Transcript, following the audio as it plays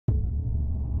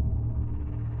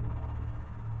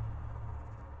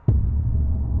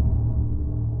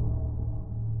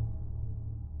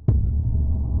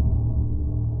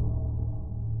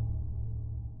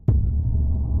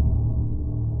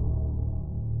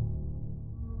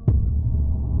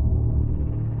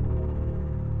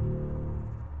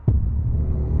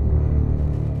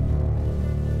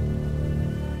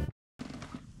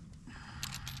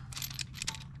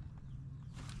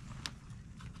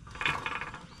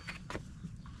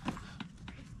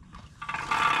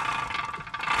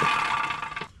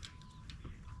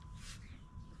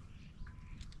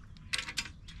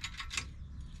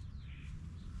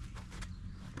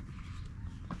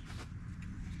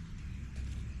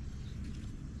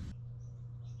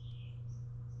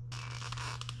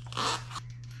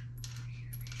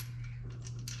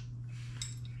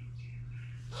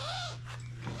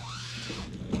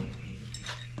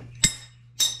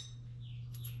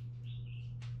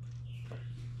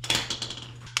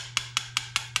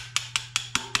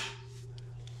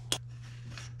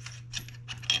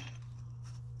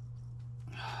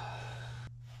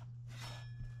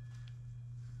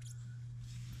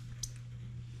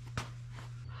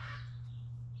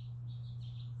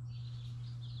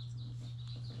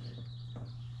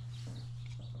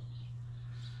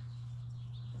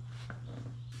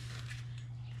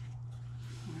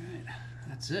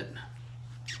That's it.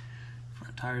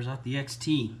 Front tires off the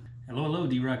XT. Hello,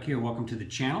 D-Rock here. Welcome to the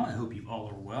channel. I hope you all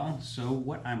are well. So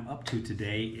what I'm up to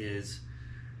today is,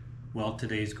 well,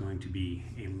 today's going to be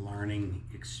a learning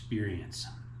experience.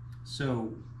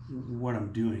 So what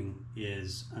I'm doing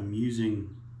is I'm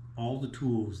using all the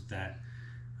tools that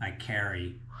I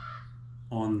carry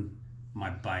on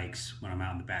my bikes when I'm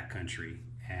out in the backcountry,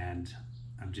 and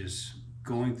I'm just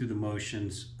going through the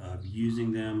motions of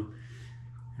using them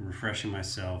and refreshing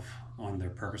myself on their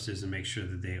purposes and make sure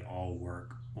that they all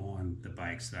work on the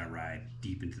bikes that I ride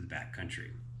deep into the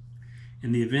backcountry.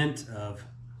 In the event of,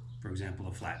 for example,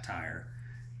 a flat tire,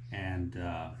 and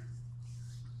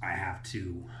I have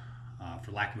to,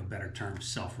 for lack of a better term,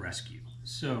 self-rescue.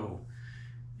 So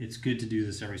it's good to do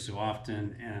this every so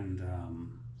often, and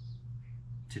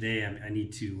today I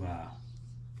need to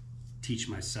teach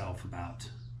myself about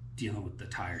dealing with the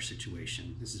tire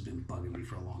situation. This has been bugging me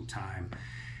for a long time,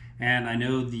 and I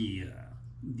know the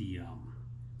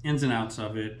ins and outs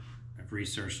of it. I've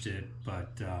researched it,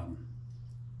 but I'm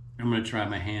going to try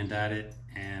my hand at it,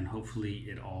 and hopefully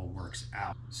it all works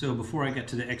out. So before I get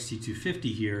to the XT250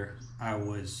 here, I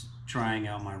was trying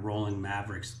out my Rolling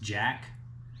Mavericks Jack,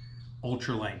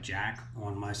 ultralight jack,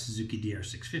 on my Suzuki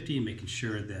DR650, making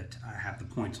sure that I have the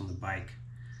points on the bike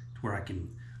to where I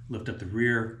can lift up the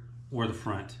rear or the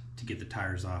front to get the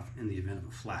tires off in the event of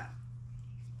a flat.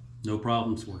 No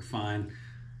problems, worked fine.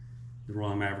 The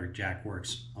Rolling Maverick Jack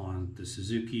works on the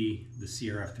Suzuki, the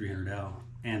CRF 300L,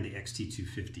 and the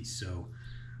XT250. So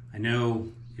I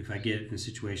know if I get in a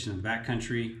situation in the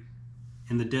backcountry,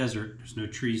 in the desert, there's no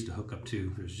trees to hook up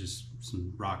to. There's just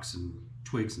some rocks and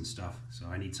twigs and stuff. So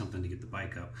I need something to get the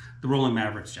bike up. The Rolling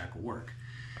Mavericks Jack will work.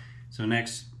 So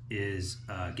next is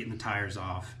getting the tires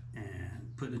off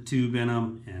and putting a tube in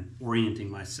them and orienting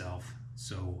myself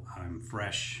so I'm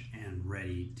fresh and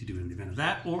ready to do it in the event of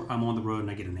that, or I'm on the road and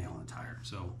I get a nail in the tire.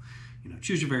 So, you know,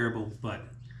 choose your variable, but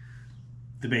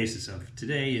the basis of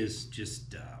today is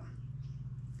just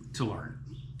to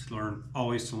learn,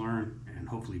 always to learn, and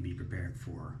hopefully be prepared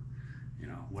for, you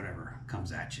know, whatever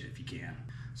comes at you if you can.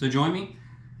 So join me.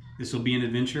 This will be an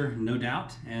adventure, no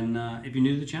doubt. And if you're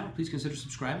new to the channel, please consider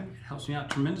subscribing. It helps me out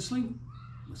tremendously.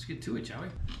 Let's get to it, shall we?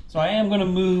 So I am going to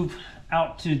move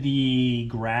out to the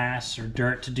grass or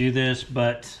dirt to do this,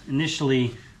 but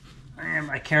initially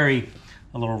I carry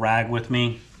a little rag with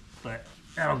me, but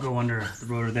that'll go under the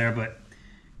rotor there, but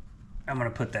I'm going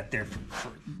to put that there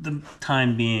for the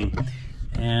time being.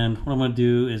 And what I'm going to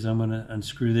do is I'm going to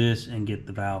unscrew this and get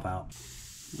the valve out.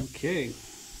 Okay,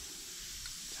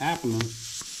 it's happening.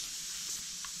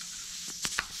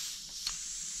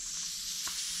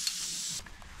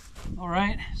 All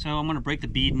right, so I'm going to break the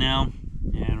bead now,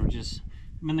 and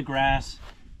I'm in the grass,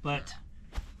 but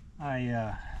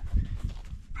I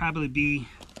probably be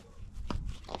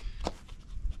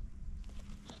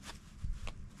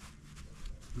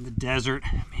in the desert.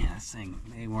 Man, this thing,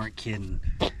 they weren't kidding.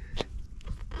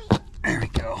 There we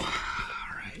go. All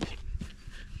right.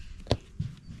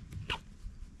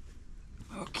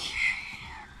 Okay.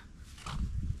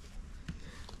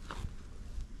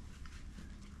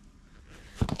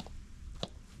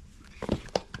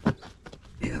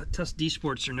 Yeah, the Tusk D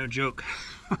Sports are no joke.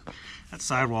 That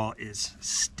sidewall is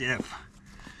stiff.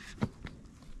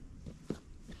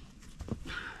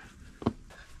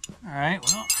 All right,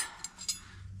 well,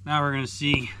 now we're going to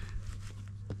see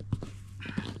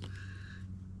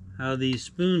how these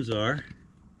spoons are.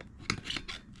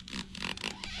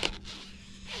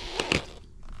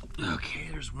 Okay,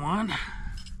 there's one.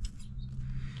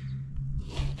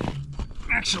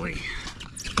 Actually,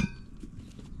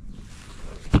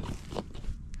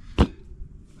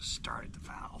 started the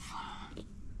valve.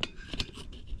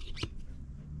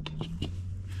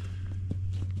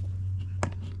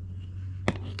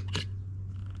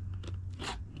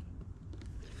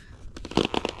 All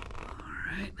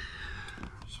right,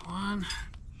 there's one.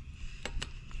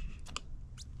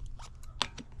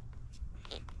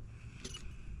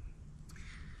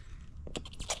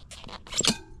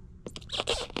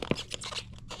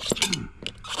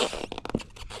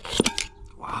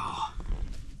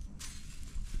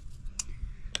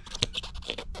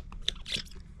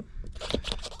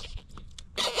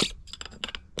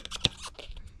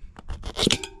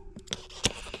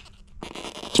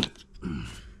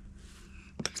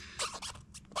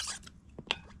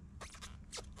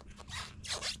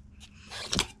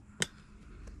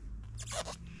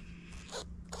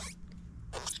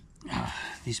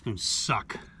 spoons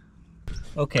suck.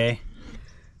 Okay,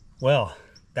 well,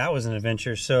 that was an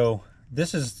adventure. So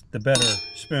this is the better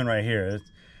spoon right here.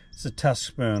 It's a Tusk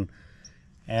spoon.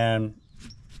 And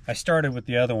I started with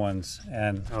the other ones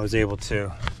and I was able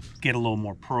to get a little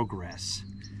more progress.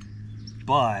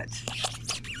 But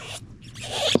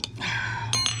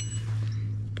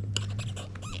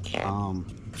I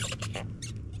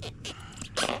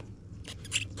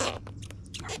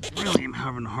really am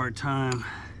having a hard time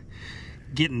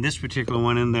getting this particular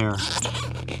one in there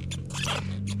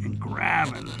and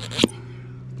grabbing.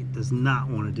 It does not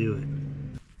want to do it.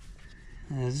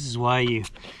 This is why you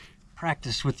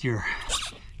practice with your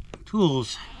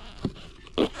tools.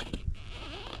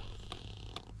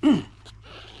 Man,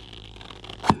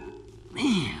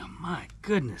 my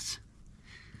goodness.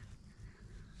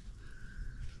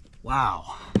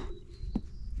 Wow.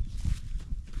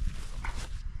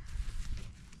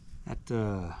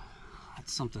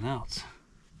 That's something else.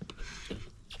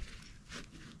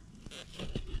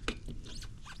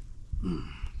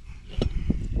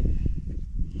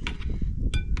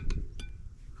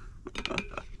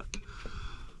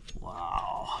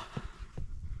 Wow.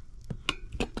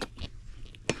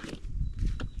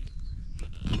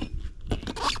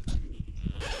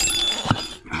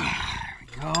 There we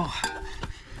go.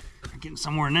 We're getting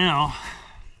somewhere now.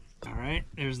 All right,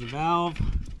 there's the valve.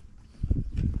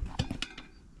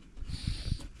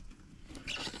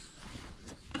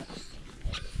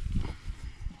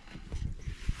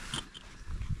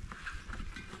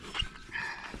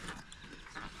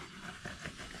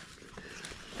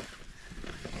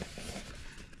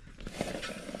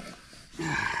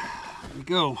 There we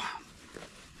go.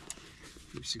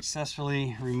 We've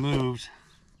successfully removed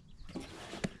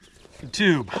the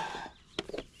tube.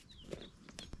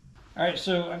 All right,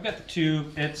 so I've got the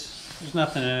tube. There's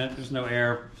nothing in it. There's no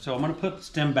air. So I'm going to put the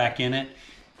stem back in it,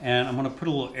 and I'm going to put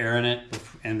a little air in it,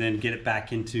 and then get it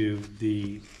back into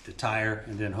the tire,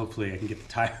 and then hopefully I can get the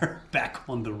tire back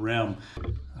on the rim.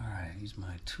 All right, use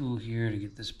my tool here to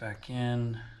get this back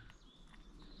in.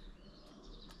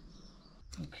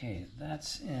 Okay,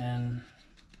 that's in.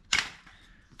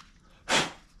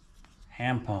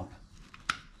 Hand pump.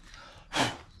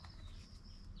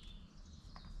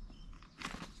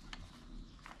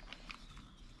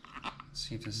 Let's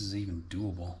see if this is even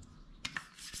doable.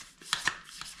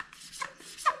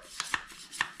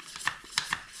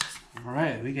 All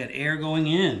right, we got air going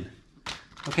in.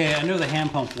 Okay, I know the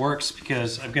hand pump works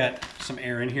because I've got some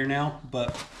air in here now,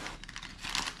 but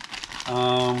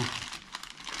I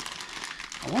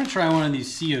want to try one of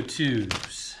these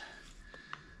CO2s.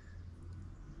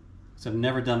 So I've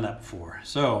never done that before.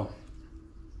 So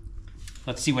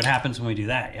let's see what happens when we do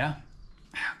that, yeah?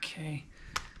 Okay,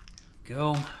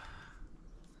 go.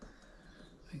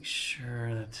 Make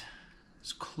sure that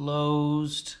it's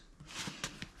closed.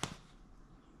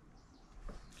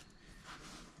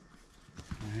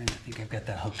 All right, I think I've got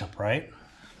that hooked up right.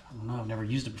 I don't know, I've never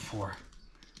used it before.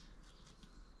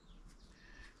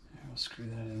 I'll screw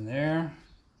that in there.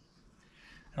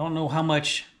 I don't know how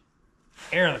much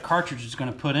air the cartridge is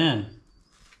going to put in.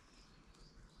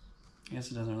 I guess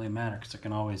it doesn't really matter because I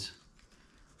can always...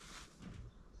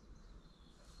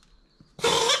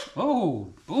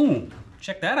 Oh, boom.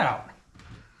 Check that out.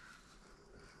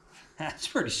 That's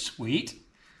pretty sweet.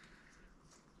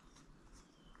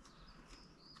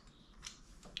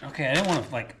 Okay, I didn't want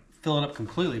to like fill it up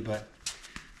completely, but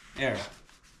there.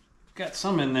 Got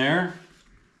some in there.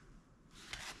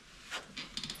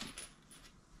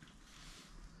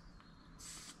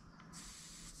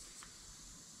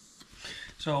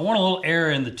 So I want a little air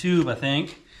in the tube, I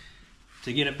think,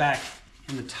 to get it back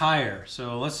in the tire.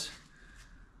 So let's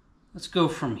go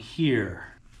from here.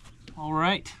 All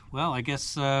right, well, I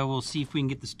guess we'll see if we can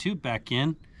get this tube back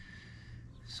in.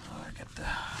 So I got the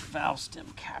valve stem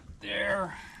cap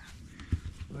there.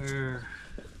 There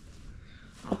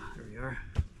we are.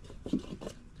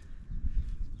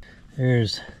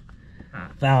 There's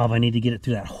valve. I need to get it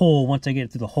through that hole. Once I get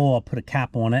it through the hole, I'll put a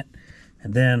cap on it,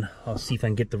 and then I'll see if I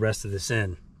can get the rest of this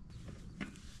in.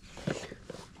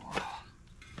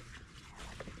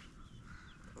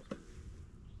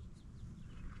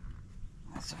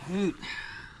 That's a hoot.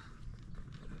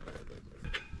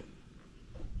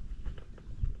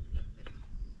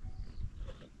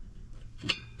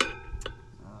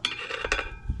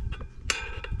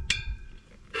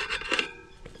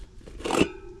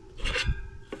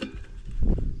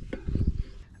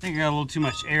 I think I got a little too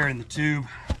much air in the tube.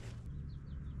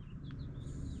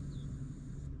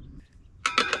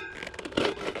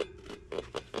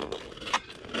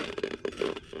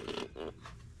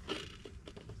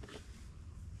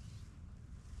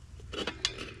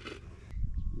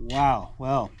 Wow,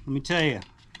 well, let me tell you,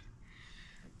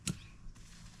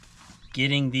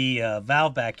 getting the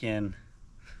valve back in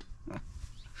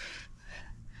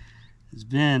has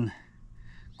been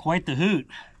quite the hoot.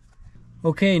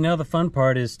 Okay, now the fun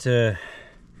part is to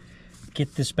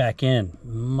get this back in.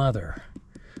 Mother,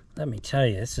 let me tell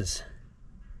you, that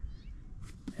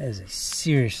is a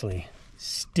seriously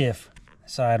stiff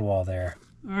sidewall there.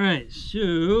 All right,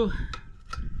 so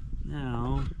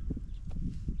now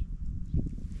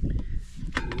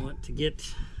we want to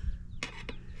get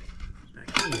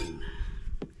back in.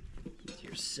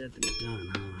 Easier said than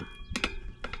done, huh?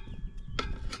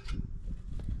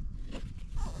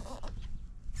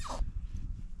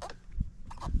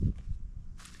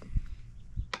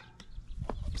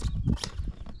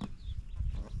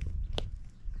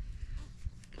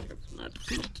 Careful not to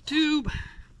pinch the tube.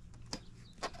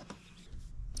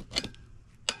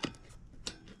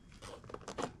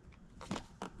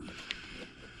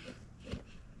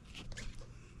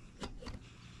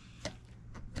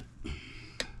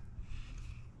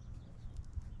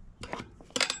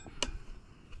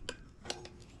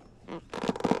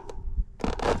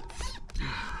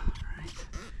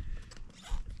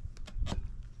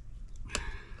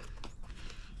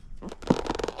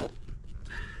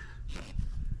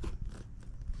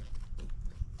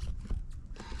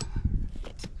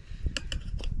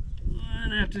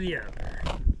 After the other.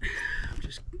 I'm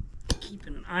just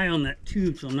keeping an eye on that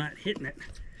tube so I'm not hitting it.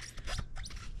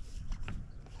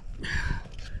 There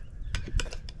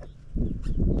we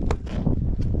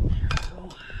go.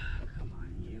 Come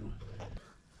on, you.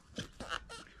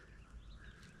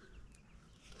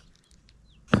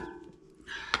 I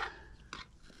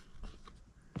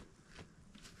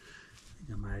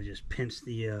think I might have just pinched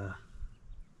the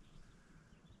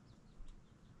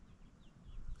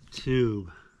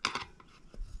tube.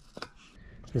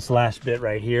 This last bit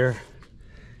right here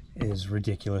is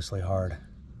ridiculously hard.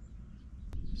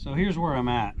 So here's where I'm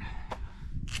at.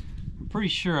 I'm pretty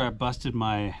sure I busted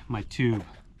my tube.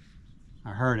 I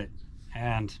heard it.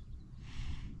 And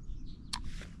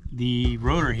the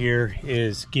rotor here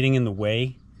is getting in the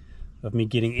way of me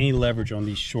getting any leverage on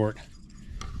these short.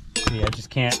 See, I just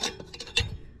can't.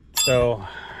 So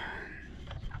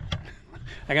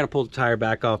I gotta pull the tire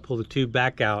back off, pull the tube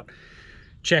back out,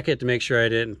 check it to make sure I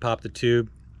didn't pop the tube.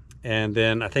 And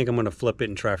then I think I'm going to flip it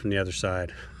and try from the other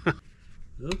side.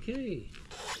 Okay,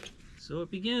 so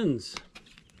it begins.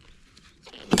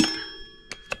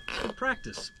 Good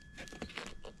practice.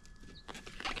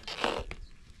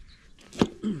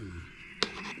 Man.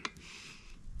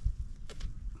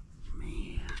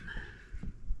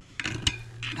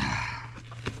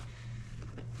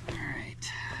 All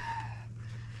right,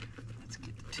 let's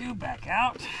get the tube back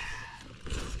out.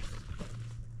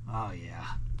 Oh yeah.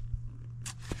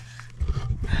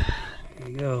 There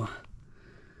you go,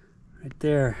 right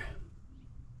there.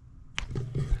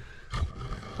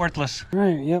 Worthless. All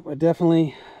right, yep,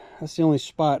 that's the only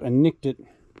spot I nicked it.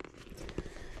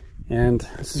 And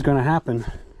this is gonna happen.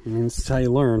 I mean, this is how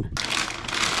you learn.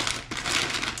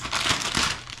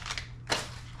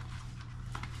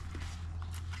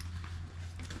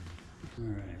 All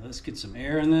right, let's get some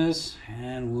air in this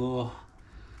and we'll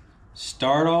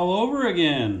start all over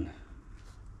again.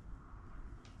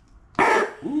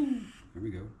 Ooh, there we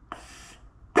go.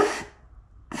 I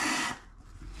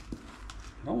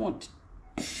don't want to...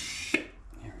 There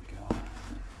we go.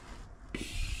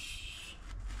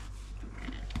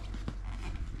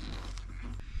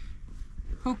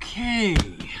 Okay.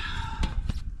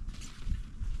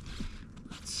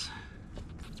 Let's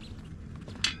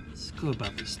go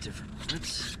about this differently.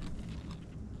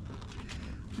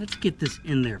 Let's get this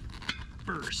in there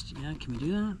first. Yeah, can we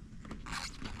do that?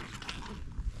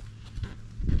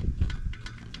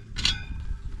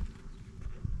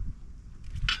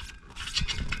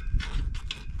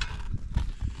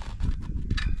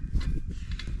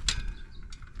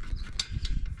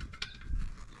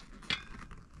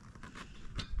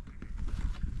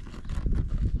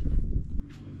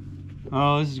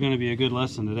 Oh, this is going to be a good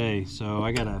lesson today. So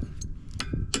I gotta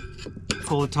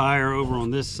pull the tire over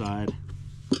on this side.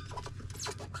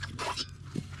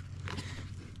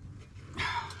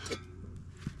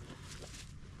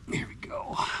 There we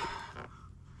go.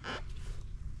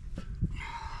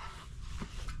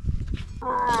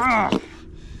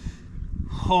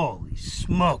 Holy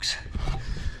smokes.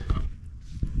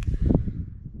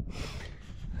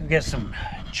 I've got some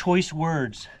choice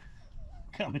words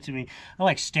coming to me. I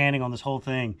like standing on this whole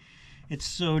thing. It's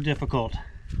so difficult.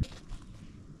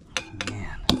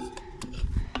 Man.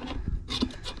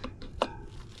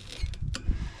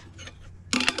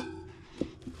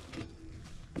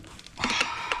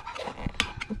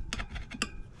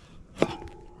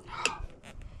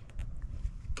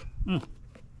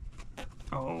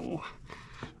 Oh,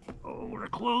 we're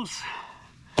close.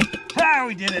 Ah,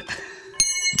 we did it.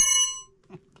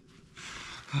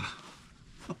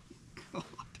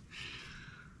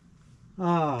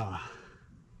 Oh,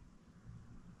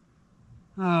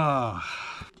 God.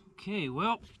 Okay,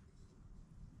 well,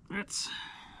 let's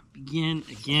begin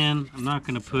again. I'm not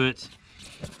going to put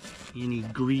any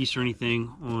grease or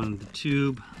anything on the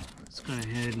tube. Let's go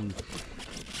ahead and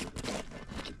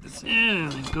get this in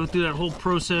and go through that whole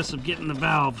process of getting the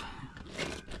valve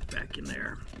back in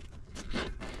there.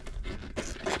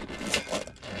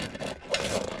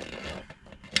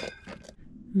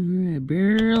 All right,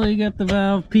 barely got the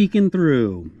valve peeking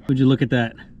through. Would you look at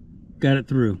that? Got it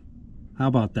through. How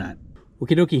about that?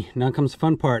 Okie dokie, now comes the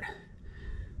fun part.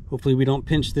 Hopefully we don't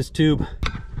pinch this tube.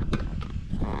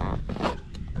 We're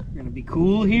gonna be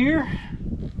cool here.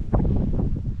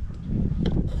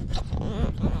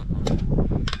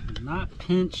 Not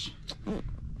pinch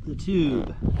the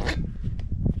tube.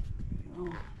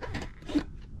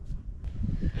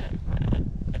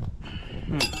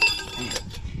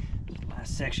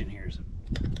 Last section here is a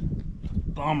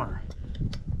bummer.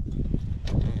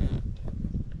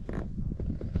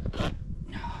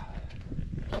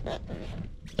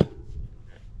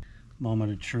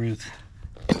 Moment of truth.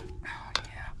 Oh,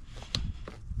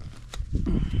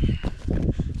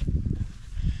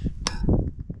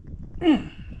 yeah.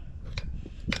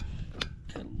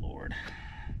 Good Lord.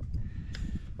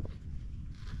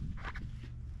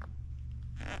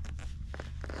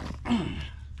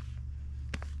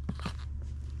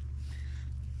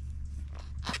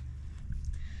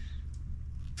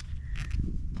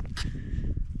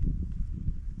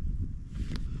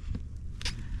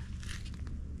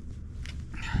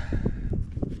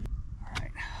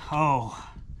 Oh,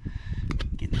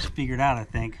 getting this figured out, I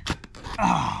think.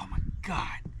 Oh my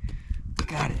God,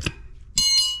 got it.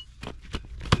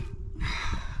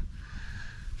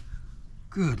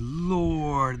 Good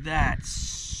Lord, that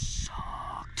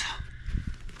sucked.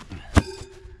 If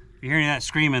you're hearing that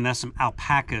screaming, that's some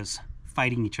alpacas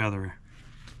fighting each other.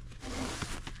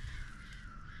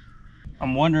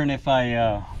 I'm wondering if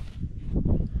I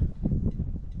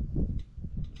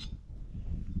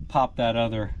pop that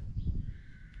other.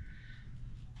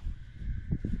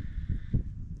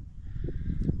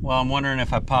 Well, I'm wondering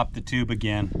if I pop the tube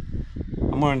again.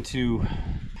 We're going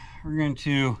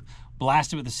to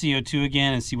blast it with the CO2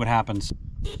 again and see what happens.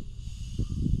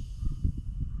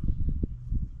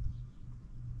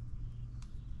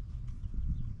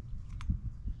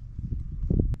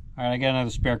 All right, I got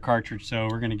another spare cartridge, so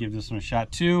we're gonna give this one a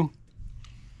shot too.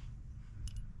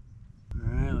 All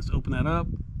right, let's open that up.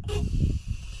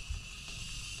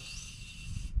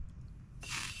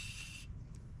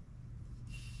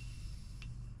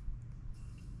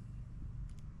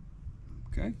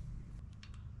 Okay.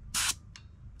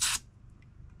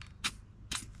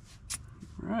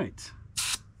 All right.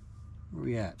 Where are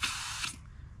we at?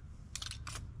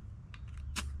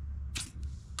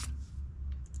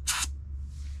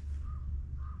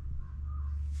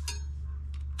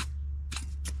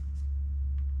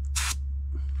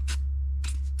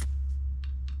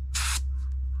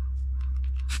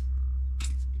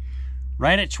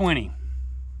 Right at 20.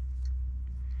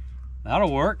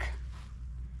 That'll work.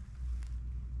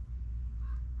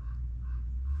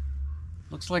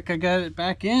 Looks like I got it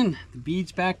back in. The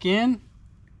bead's back in.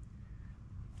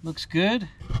 Looks good.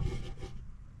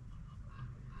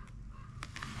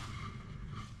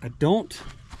 I don't.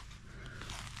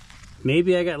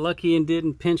 Maybe I got lucky and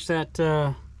didn't pinch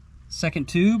that second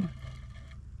tube.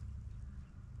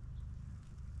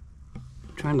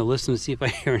 I'm trying to listen to see if I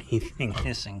hear anything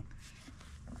hissing.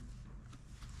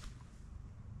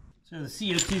 So the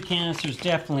CO2 canisters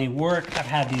definitely work. I've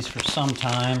had these for some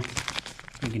time.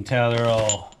 You can tell they're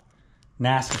all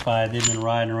nastified. They've been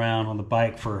riding around on the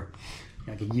bike for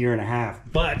like a year and a half.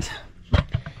 But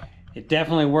it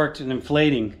definitely worked in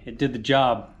inflating. It did the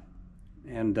job.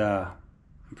 And I'm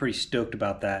pretty stoked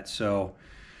about that. So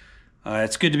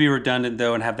it's good to be redundant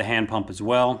though and have the hand pump as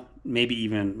well. Maybe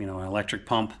even, you know, an electric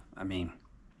pump. I mean,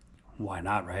 why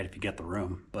not, right? If you get the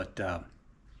room. But the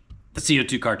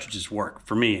CO2 cartridges work,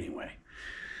 for me anyway.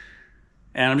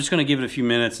 And I'm just going to give it a few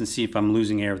minutes and see if I'm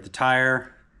losing air with the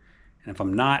tire. And if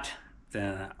I'm not,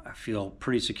 then I feel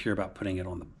pretty secure about putting it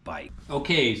on the bike.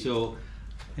 Okay, so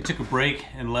I took a break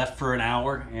and left for an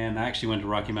hour, and I actually went to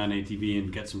Rocky Mountain ATV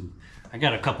and I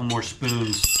got a couple more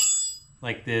spoons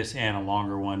like this and a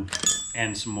longer one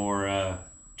and some more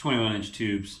 21-inch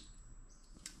tubes.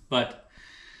 But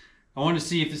I wanted to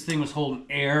see if this thing was holding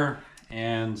air,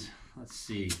 and let's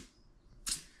see.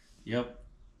 Yep.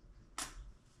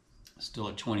 Still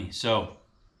at 20. So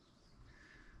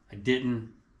I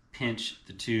didn't pinch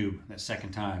the tube that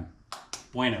second time.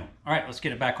 Bueno. All right, let's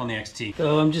get it back on the XT.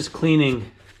 So I'm just cleaning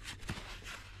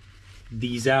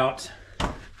these out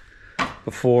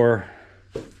before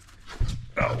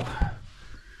I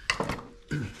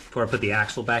put the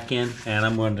axle back in, and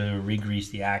I'm going to re-grease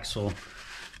the axle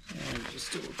and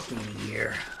just do a cleaning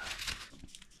here.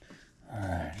 All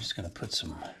right, just going to put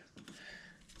some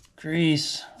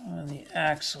grease on the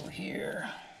axle here.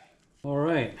 All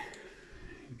right,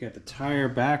 we've got the tire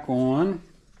back on.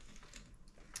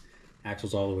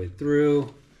 Axle's all the way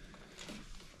through,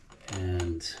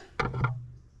 and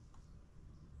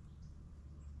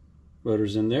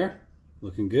rotor's in there,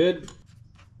 looking good.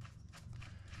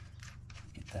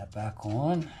 Get that back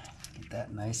on, get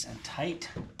that nice and tight.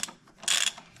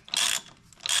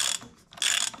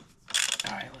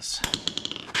 All right, let's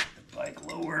get the bike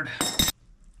lowered.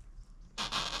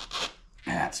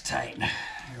 That's tight.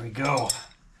 There we go.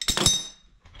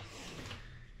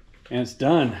 And it's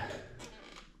done.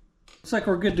 Looks like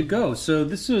we're good to go. So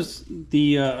this was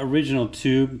the original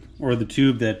tube, or the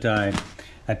tube that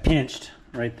I pinched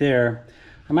right there.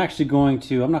 I'm actually going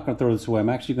to, I'm not going to throw this away. I'm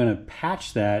actually going to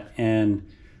patch that and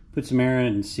put some air in it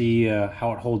and see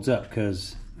how it holds up,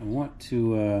 because I want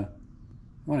to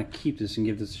keep this and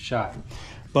give this a shot.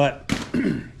 But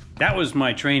that was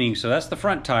my training. So that's the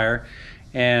front tire,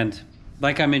 and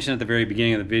like I mentioned at the very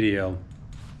beginning of the video,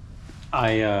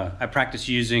 I practice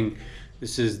using,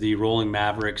 this is the Rolling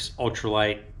Mavericks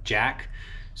ultralight jack.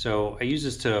 So I use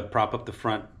this to prop up the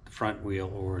front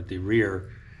wheel or the rear.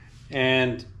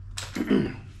 And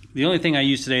the only thing I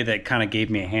used today that kind of gave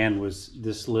me a hand was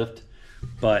this lift.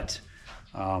 But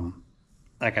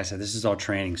like I said, this is all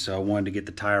training. So I wanted to get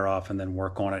the tire off and then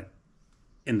work on it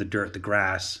in the dirt, the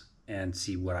grass, and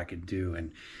see what I could do.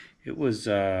 And it was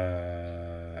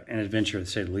an adventure, to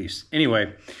say the least.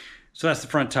 Anyway, so that's the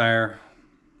front tire.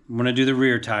 I'm going to do the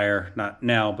rear tire, not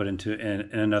now, but in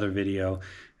another video.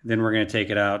 Then we're going to take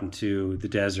it out into the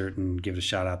desert and give it a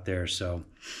shot out there. So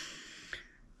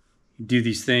do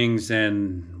these things,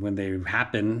 and when they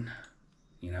happen,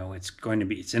 you know,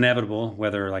 it's inevitable,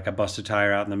 whether like I bust a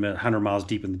tire out in the 100 miles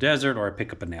deep in the desert, or I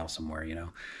pick up a nail somewhere, you know,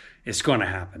 it's going to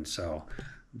happen. So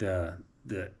the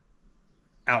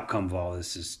outcome of all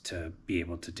this is to be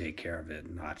able to take care of it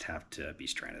and not have to be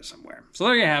stranded somewhere. So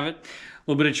there you have it. A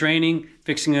little bit of training,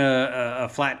 fixing a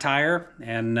flat tire,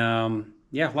 and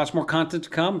yeah, lots more content to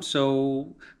come.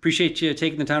 So appreciate you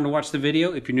taking the time to watch the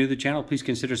video. If you're new to the channel, please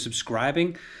consider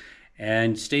subscribing,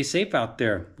 and stay safe out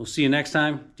there. We'll see you next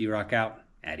time. D-Rock out.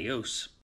 Adios.